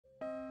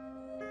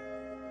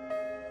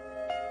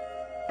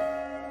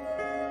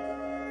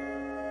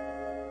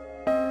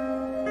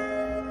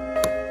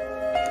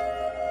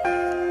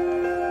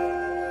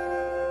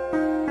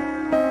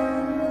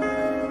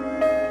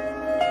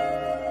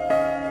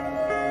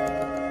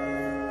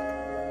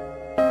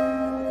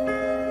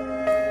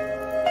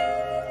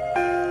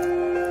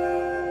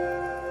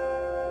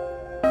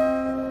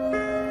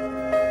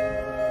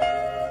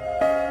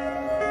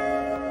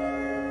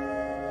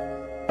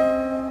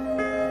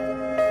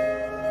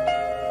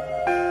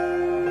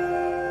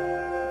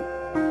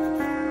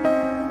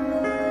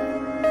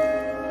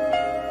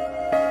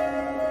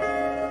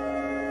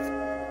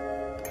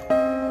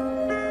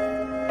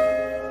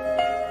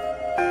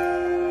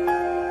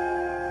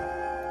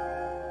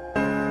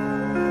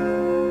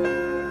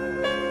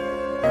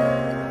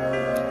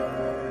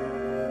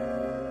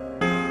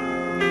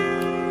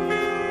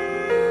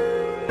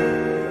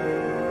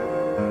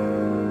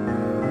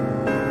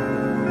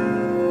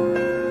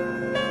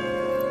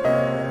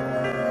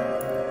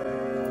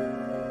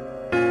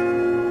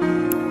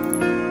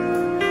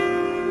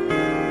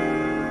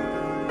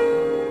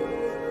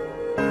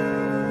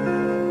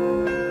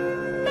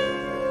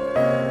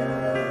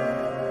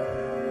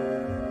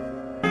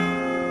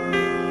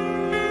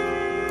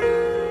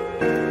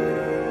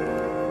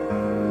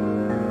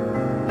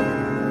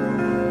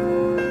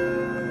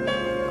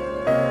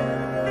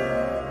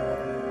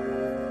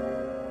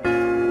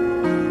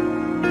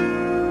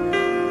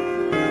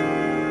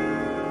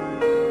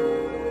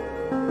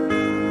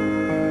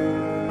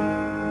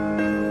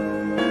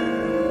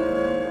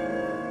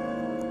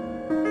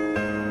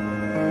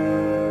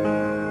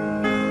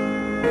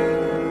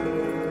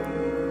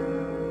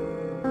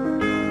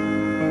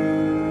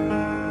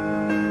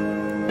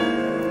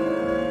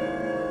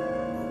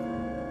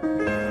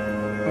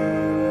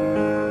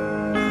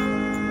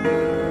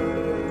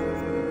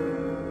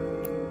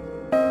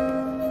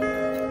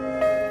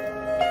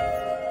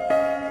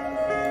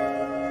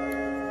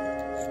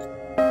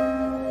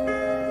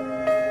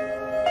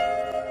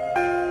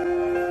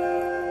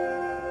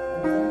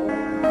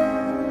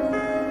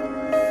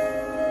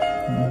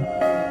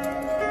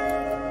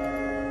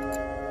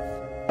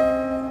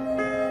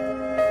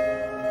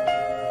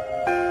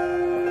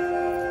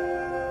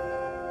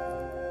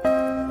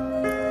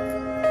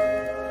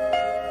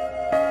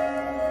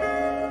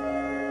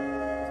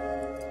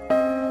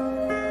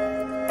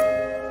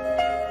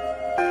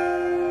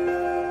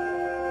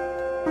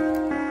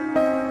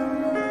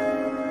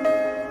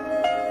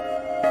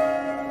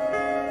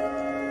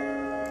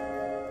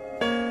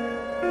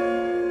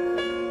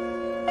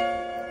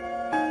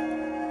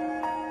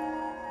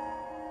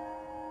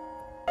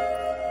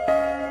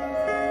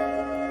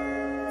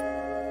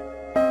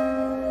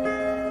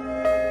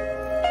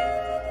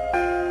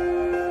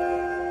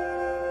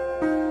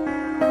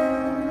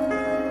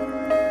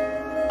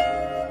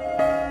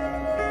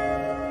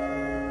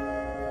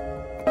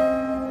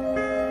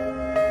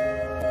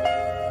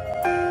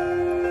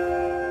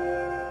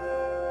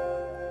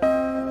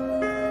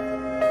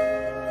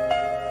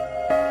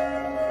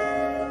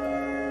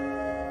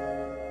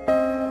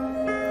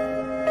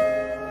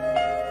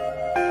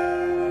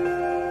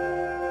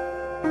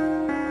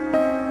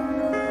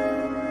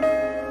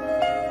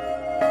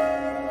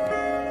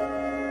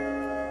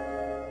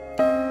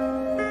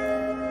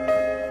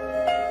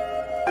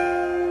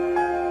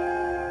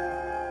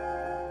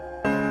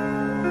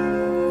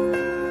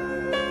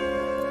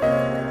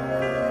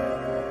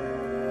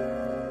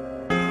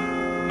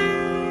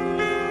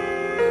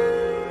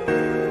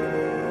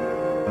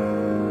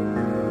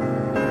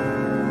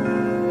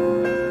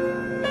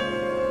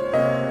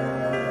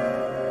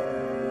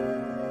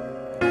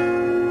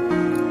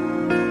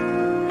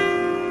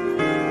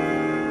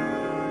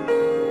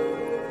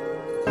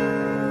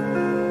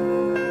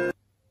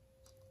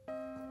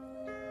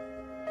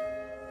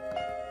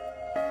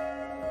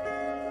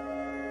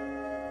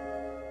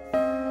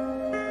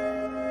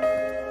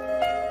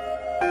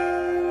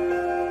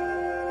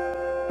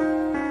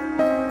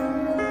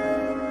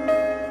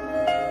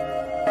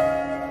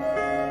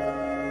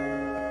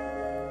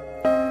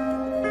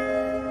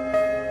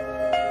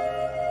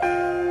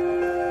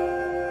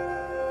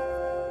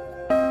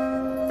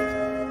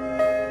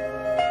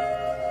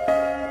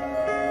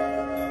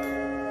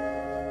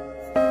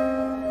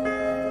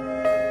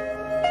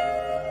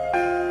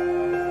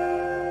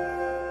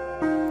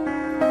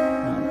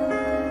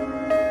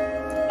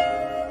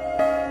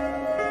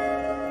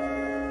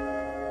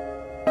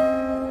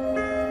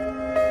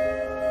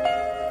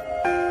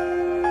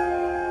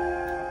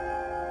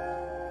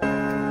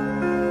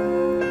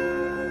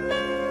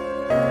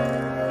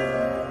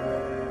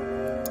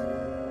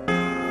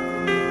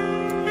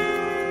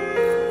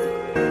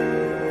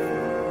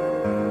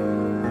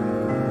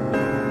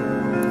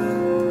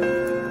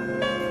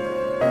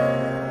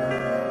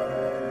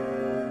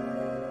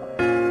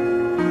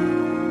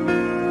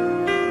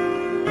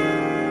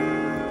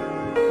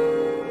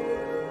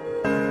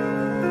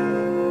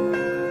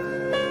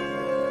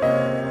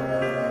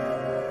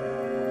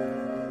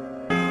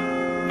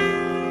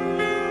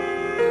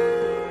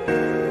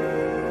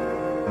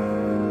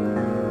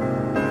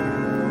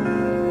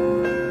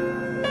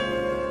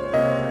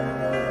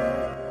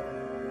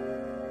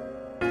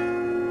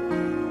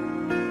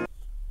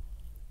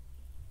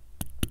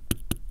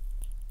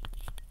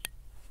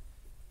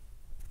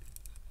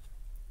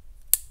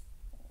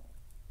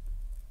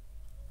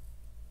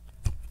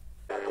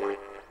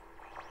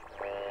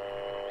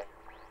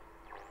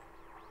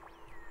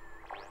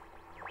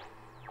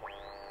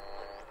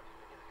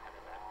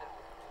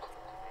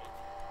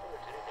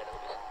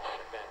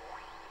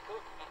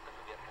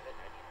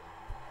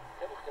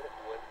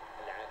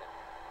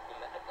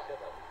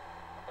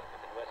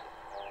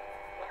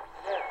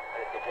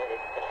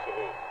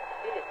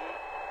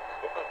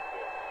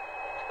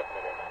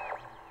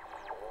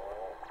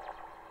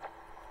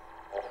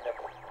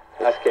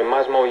las que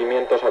más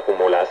movimientos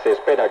acumula. Se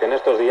espera que en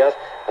estos días,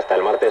 hasta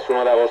el martes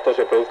 1 de agosto,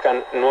 se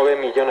produzcan 9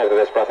 millones de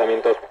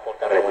desplazamientos por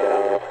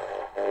carretera.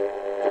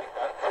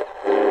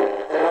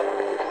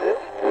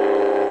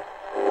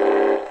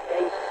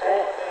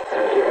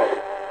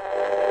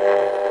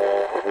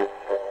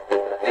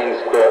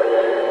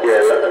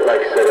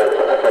 Like I said,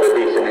 I've had a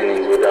decent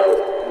innings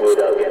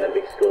without getting a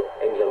big score.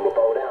 England were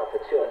bowled out for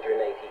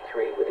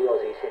 283, with the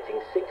Aussies hitting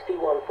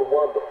 61 for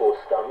 1 before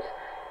stumps.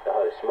 The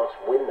hosts must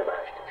win the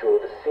match to draw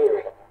the series.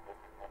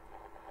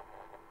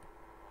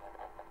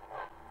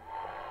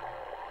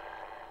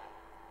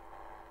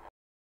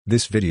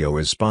 This video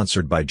is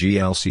sponsored by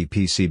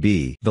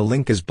jlcpcb. The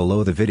link is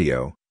below the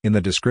video, in the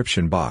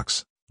description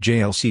box.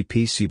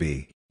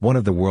 jlcpcb, one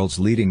of the world's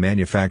leading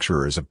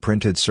manufacturers of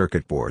printed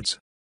circuit boards.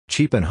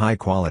 Cheap and high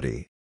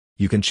quality.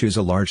 You can choose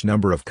a large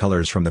number of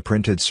colors from the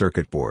printed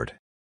circuit board.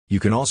 You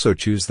can also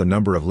choose the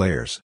number of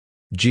layers.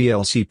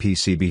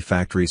 jlcpcb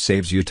factory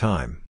saves you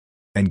time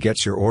and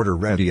gets your order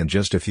ready in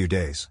just a few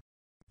days.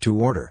 To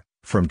order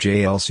from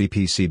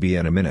jlcpcb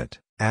in a minute,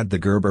 add the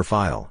Gerber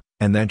file,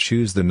 and then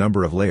choose the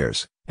number of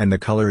layers and the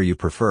color you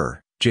prefer.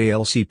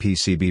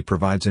 jlcpcb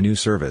provides a new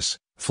service,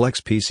 Flex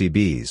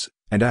PCBs,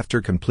 and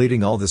after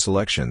completing all the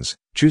selections,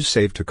 choose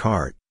Save to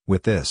Cart.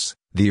 With this,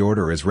 the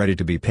order is ready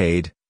to be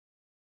paid,